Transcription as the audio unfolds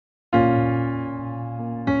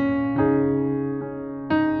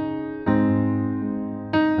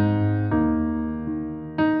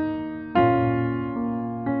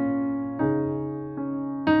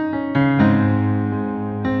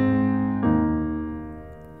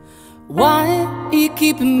Why are you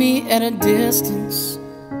keeping me at a distance?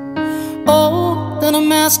 All that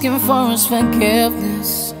I'm asking for is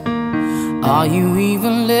forgiveness. Are you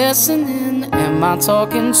even listening? Am I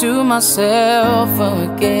talking to myself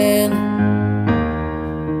again?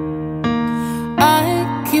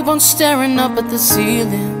 I keep on staring up at the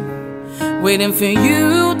ceiling, waiting for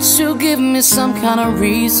you to give me some kind of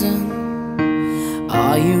reason.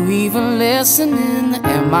 Are you even listening?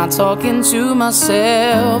 Am I talking to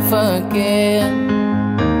myself again?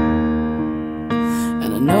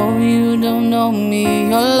 And I know you don't know me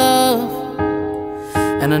or love,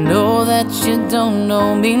 and I know that you don't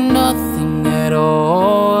know me nothing at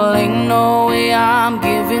all. Ain't no way I'm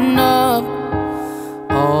giving up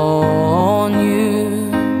on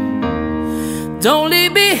you. Don't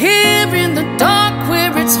leave me here in the dark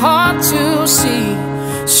where it's hard to see.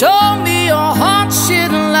 Show me your heart,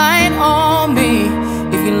 shed a light on me.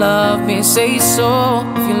 If you love me, say so.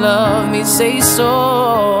 If you love me, say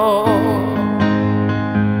so.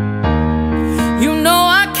 You know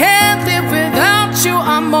I can't live without you,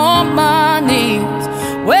 I'm on my knees.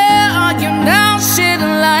 Where are you now? Shed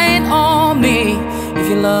a light on me. If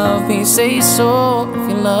you love me, say so. If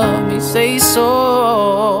you love me, say so.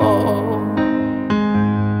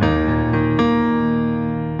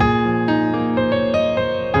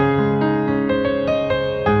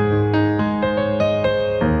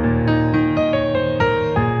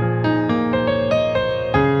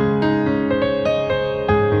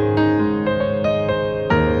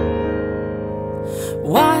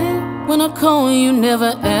 Why, when I call you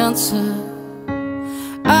never answer?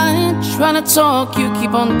 I ain't trying to talk, you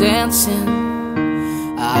keep on dancing.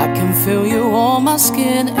 I can feel you on my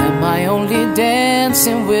skin. Am I only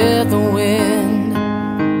dancing with the wind?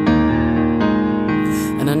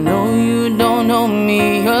 And I know you don't know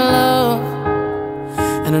me or love,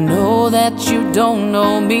 and I know that you don't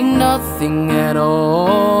know me nothing at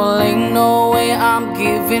all. Ain't no way I'm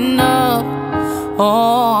giving up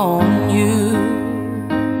on you.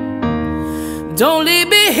 Don't leave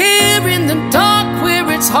me here in the dark where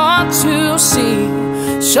it's hard to see.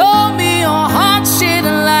 Show me your heart, shed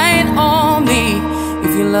a light on me.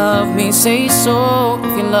 If you love me, say so.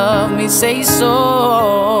 If you love me, say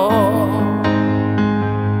so.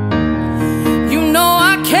 You know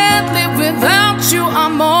I can't live without you,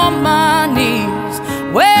 I'm on my knees.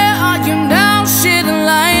 Where are you now? Shed a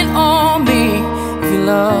light on me. If you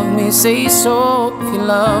love me, say so. If you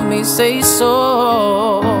love me, say so.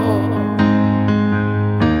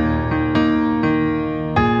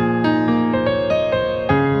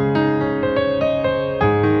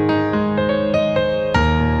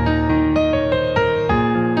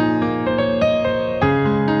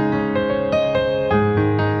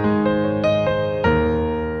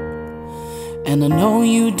 And I know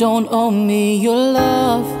you don't owe me your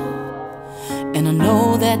love, and I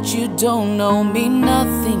know that you don't know me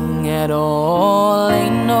nothing at all.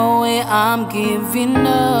 Ain't no way I'm giving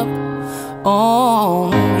up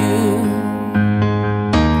on you.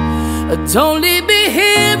 Don't leave me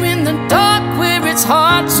here in the dark where it's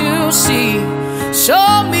hard to see.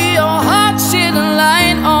 Show me your heart, shed a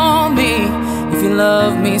light on me. If you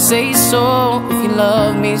love me, say so. If you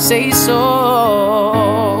love me, say so.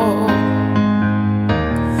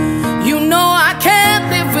 You know I can't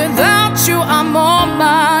live without you, I'm on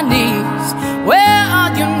my knees. Where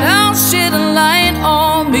are you now? Shed a light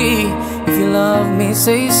on me. If you love me,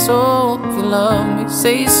 say so. If you love me,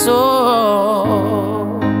 say so.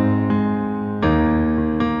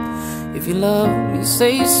 If you love me,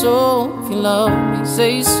 say so. If you love me,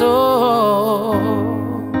 say so.